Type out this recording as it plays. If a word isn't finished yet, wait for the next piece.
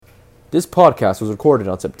This podcast was recorded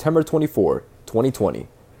on September 24, 2020.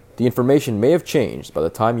 The information may have changed by the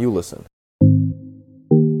time you listen.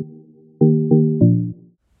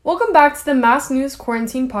 Welcome back to the Mass News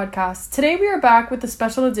Quarantine Podcast. Today we are back with a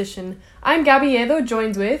special edition. I'm Gabby Edo,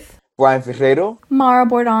 joined with Brian Ferrero, Mara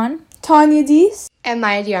Bordon, Tanya Dees, and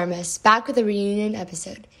Maya Diarmas, back with a reunion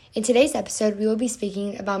episode. In today's episode, we will be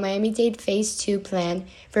speaking about Miami-Dade Phase 2 plan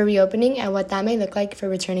for reopening and what that may look like for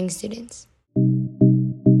returning students.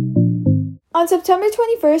 On September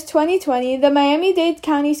 21st, 2020, the Miami-Dade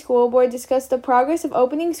County School Board discussed the progress of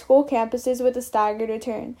opening school campuses with a staggered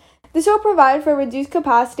return. This will provide for reduced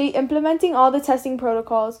capacity, implementing all the testing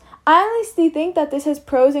protocols. I honestly think that this has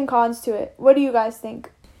pros and cons to it. What do you guys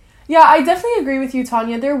think? Yeah, I definitely agree with you,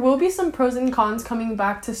 Tanya. There will be some pros and cons coming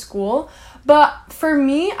back to school. But for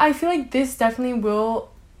me, I feel like this definitely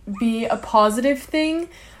will be a positive thing,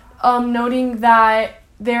 noting that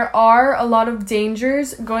there are a lot of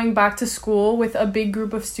dangers going back to school with a big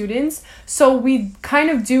group of students. So we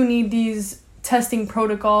kind of do need these testing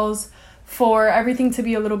protocols for everything to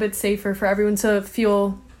be a little bit safer, for everyone to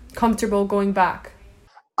feel comfortable going back.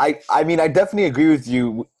 I definitely agree with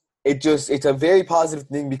you. It's a very positive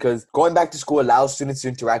thing because going back to school allows students to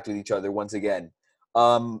interact with each other once again.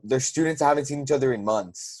 There's students that haven't seen each other in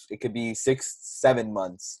months. It could be 6-7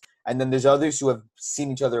 months. And then there's others who have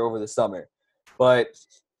seen each other over the summer. But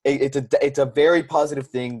it's a very positive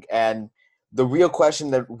thing, and the real question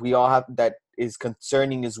that we all have that is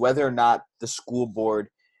concerning is whether or not the school board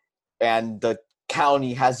and the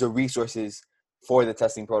county has the resources for the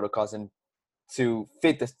testing protocols and to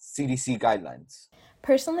fit the CDC guidelines.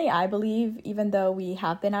 Personally, I believe, even though we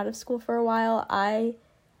have been out of school for a while, I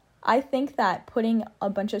think that putting a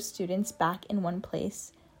bunch of students back in one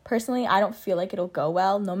place, personally, I don't feel like it'll go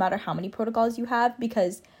well, no matter how many protocols you have,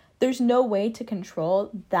 because there's no way to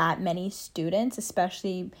control that many students,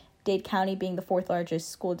 especially Dade County being the 4th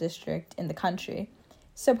largest school district in the country.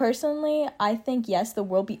 So personally, I think, yes, there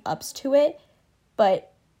will be ups to it,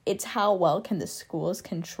 but it's how well can the schools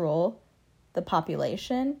control the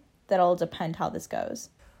population that'll depend how this goes.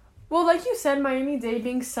 Well, like you said, Miami-Dade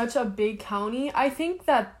being such a big county, I think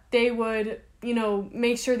that they would,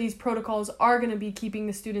 make sure these protocols are going to be keeping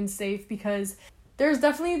the students safe, because there's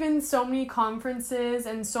definitely been so many conferences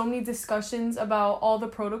and so many discussions about all the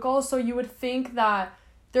protocols, so you would think that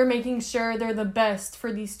they're making sure they're the best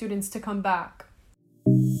for these students to come back.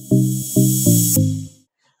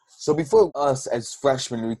 So before us as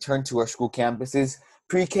freshmen return to our school campuses,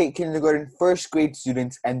 pre-K, kindergarten, first grade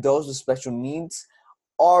students, and those with special needs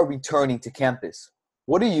are returning to campus.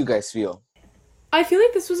 What do you guys feel? I feel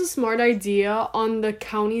like this was a smart idea on the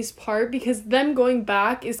county's part, because them going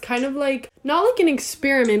back is kind of like, not like an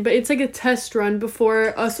experiment, but it's like a test run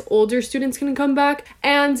before us older students can come back.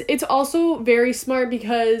 And it's also very smart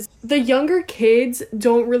because the younger kids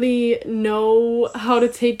don't really know how to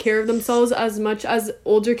take care of themselves as much as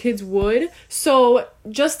older kids would. So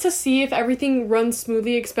just to see if everything runs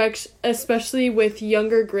smoothly, especially with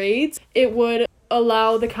younger grades, it would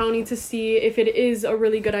allow the county to see if it is a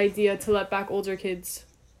really good idea to let back older kids.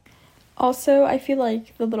 Also, I feel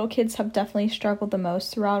like the little kids have definitely struggled the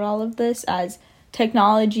most throughout all of this, as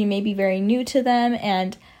technology may be very new to them,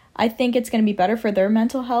 and I think it's going to be better for their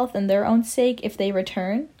mental health and their own sake if they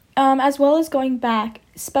return. As well as going back,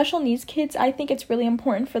 special needs kids, I think it's really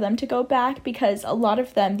important for them to go back, because a lot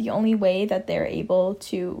of them, the only way that they're able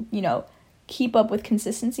to, keep up with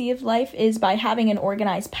consistency of life is by having an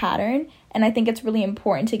organized pattern, and I think it's really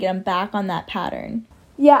important to get them back on that pattern.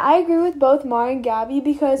 Yeah, I agree with both Mara and Gabby,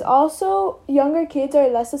 because also younger kids are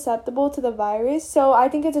less susceptible to the virus, so I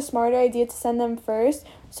think it's a smarter idea to send them first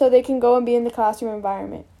so they can go and be in the classroom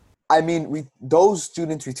environment. Those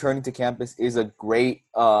students returning to campus is a great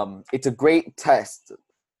test.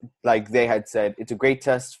 Like they had said, it's a great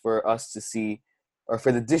test for us to see, or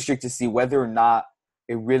for the district to see, whether or not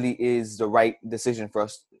it really is the right decision for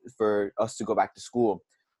us to go back to school.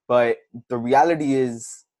 But the reality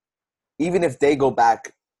is, even if they go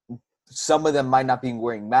back, some of them might not be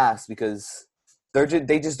wearing masks because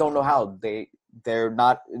they just don't know how. They're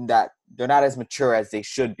not as mature as they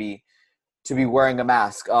should be to be wearing a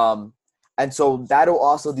mask. And so that'll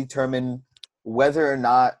also determine whether or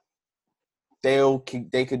not they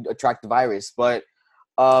could attract the virus. But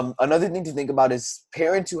another thing to think about is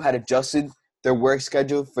parents who had adjusted their work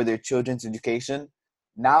schedule for their children's education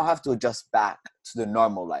now have to adjust back to the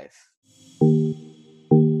normal life.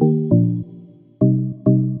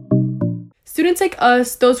 Students like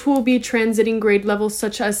us, those who will be transiting grade levels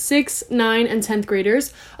such as 6th, 9th, and 10th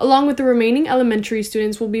graders, along with the remaining elementary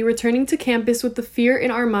students, will be returning to campus with the fear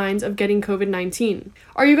in our minds of getting COVID-19.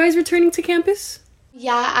 Are you guys returning to campus?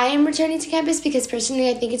 Yeah, I am returning to campus because personally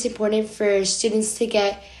I think it's important for students to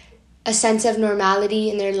get a sense of normality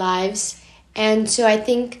in their lives. And so I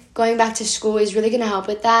think going back to school is really going to help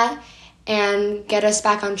with that and get us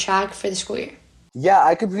back on track for the school year. Yeah,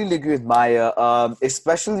 I completely agree with Maya,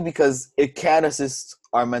 especially because it can assist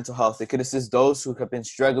our mental health. It can assist those who have been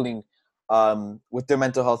struggling with their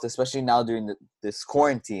mental health, especially now during this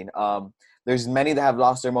quarantine. There's many that have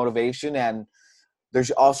lost their motivation, and there's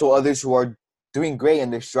also others who are doing great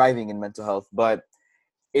and they're striving in mental health. But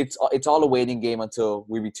it's all a waiting game until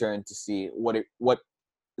we return to see what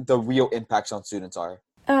the real impacts on students are.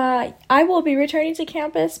 I will be returning to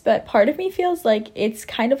campus, but part of me feels like it's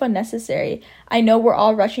kind of unnecessary. I know we're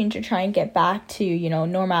all rushing to try and get back to,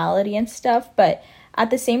 normality and stuff, but at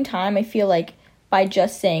the same time, I feel like by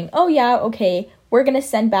just saying, oh yeah, okay, we're going to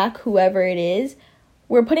send back whoever it is,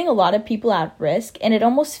 we're putting a lot of people at risk, and it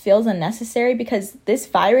almost feels unnecessary because this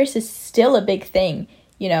virus is still a big thing,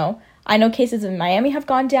 I know cases in Miami have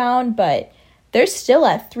gone down, but they're still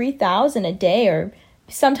at 3,000 a day or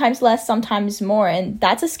sometimes less, sometimes more, and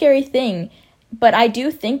that's a scary thing. But I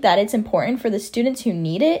do think that it's important for the students who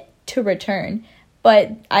need it to return,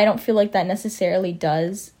 but I don't feel like that necessarily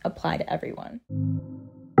does apply to everyone.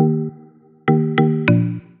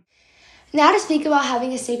 Now to speak about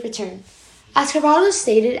having a safe return. As Carvalho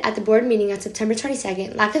stated at the board meeting on September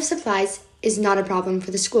 22nd, lack of supplies is not a problem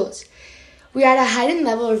for the schools. We are at a heightened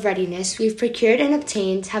level of readiness. We've procured and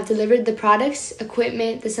obtained, have delivered the products,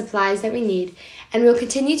 equipment, the supplies that we need, and we'll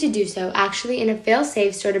continue to do so, actually in a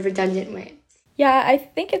fail-safe sort of redundant way. Yeah, I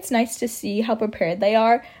think it's nice to see how prepared they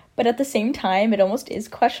are, but at the same time, it almost is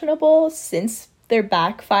questionable since their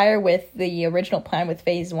backfire with the original plan with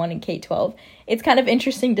Phase 1 and K-12. It's kind of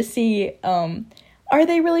interesting to see, are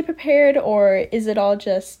they really prepared, or is it all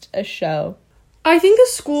just a show? I think the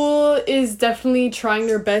school is definitely trying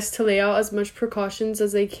their best to lay out as much precautions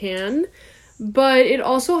as they can, but it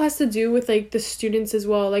also has to do with, the students as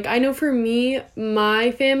well. I know for me, my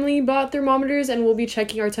family bought thermometers and we'll be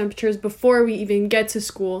checking our temperatures before we even get to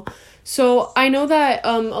school. So I know that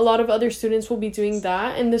a lot of other students will be doing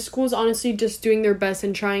that, and the school's honestly just doing their best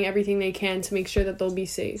and trying everything they can to make sure that they'll be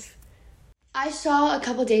safe. I saw a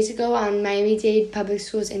couple days ago on Miami-Dade Public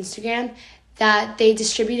Schools Instagram that they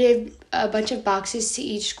distributed a bunch of boxes to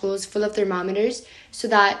each schools full of thermometers so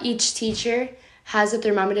that each teacher has a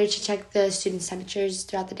thermometer to check the students' temperatures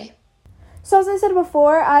throughout the day. So as I said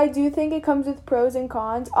before, I do think it comes with pros and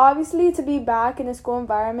cons. Obviously, to be back in a school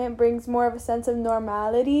environment brings more of a sense of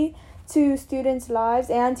normality to students' lives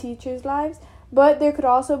and teachers' lives, but there could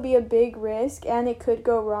also be a big risk and it could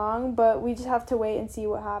go wrong, but we just have to wait and see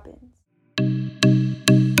what happens.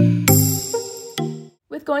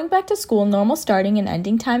 With going back to school, normal starting and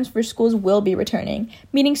ending times for schools will be returning,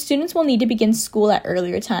 meaning students will need to begin school at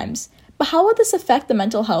earlier times. But how will this affect the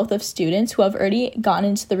mental health of students who have already gotten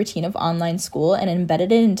into the routine of online school and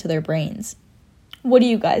embedded it into their brains? What do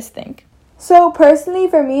you guys think? So personally,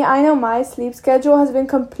 for me, I know my sleep schedule has been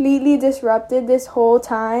completely disrupted this whole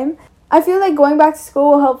time. I feel like going back to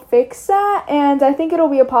school will help fix that, and I think it'll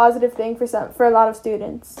be a positive thing for a lot of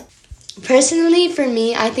students. Personally, for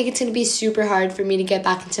me, I think it's going to be super hard for me to get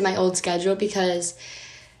back into my old schedule because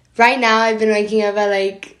right now I've been waking up at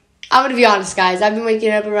I'm going to be honest, guys, I've been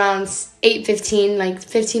waking up around 8:15,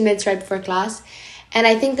 15 minutes right before class. And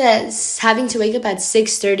I think that having to wake up at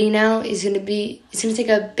 6:30 now it's going to take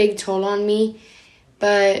a big toll on me,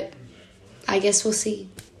 but I guess we'll see.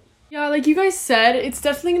 Yeah, like you guys said, it's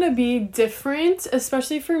definitely going to be different,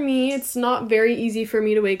 especially for me. It's not very easy for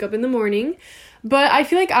me to wake up in the morning. But I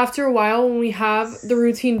feel like after a while, when we have the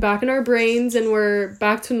routine back in our brains and we're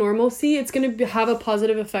back to normalcy, it's going to have a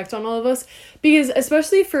positive effect on all of us. Because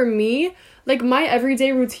especially for me, my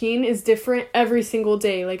everyday routine is different every single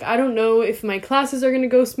day. I don't know if my classes are going to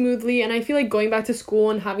go smoothly. And I feel like going back to school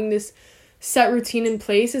and having this set routine in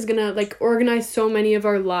place is going to, organize so many of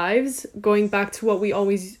our lives going back to what we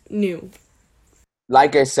always knew.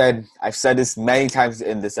 Like I said, I've said this many times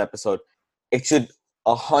in this episode, it should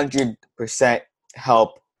 100%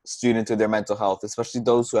 help students with their mental health, especially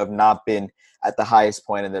those who have not been at the highest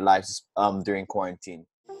point in their lives during quarantine.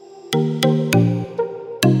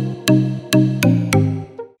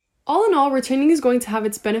 All in all, returning is going to have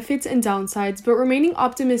its benefits and downsides, but remaining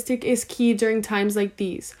optimistic is key during times like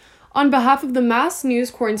these. On behalf of the Mass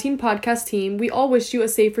News Quarantine Podcast team, we all wish you a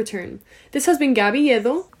safe return. This has been Gabby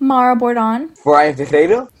Yedo, Mara Bordon, Brian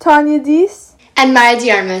Ferreira, Tanya Dees, and Maya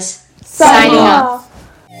Diarmas. signing off.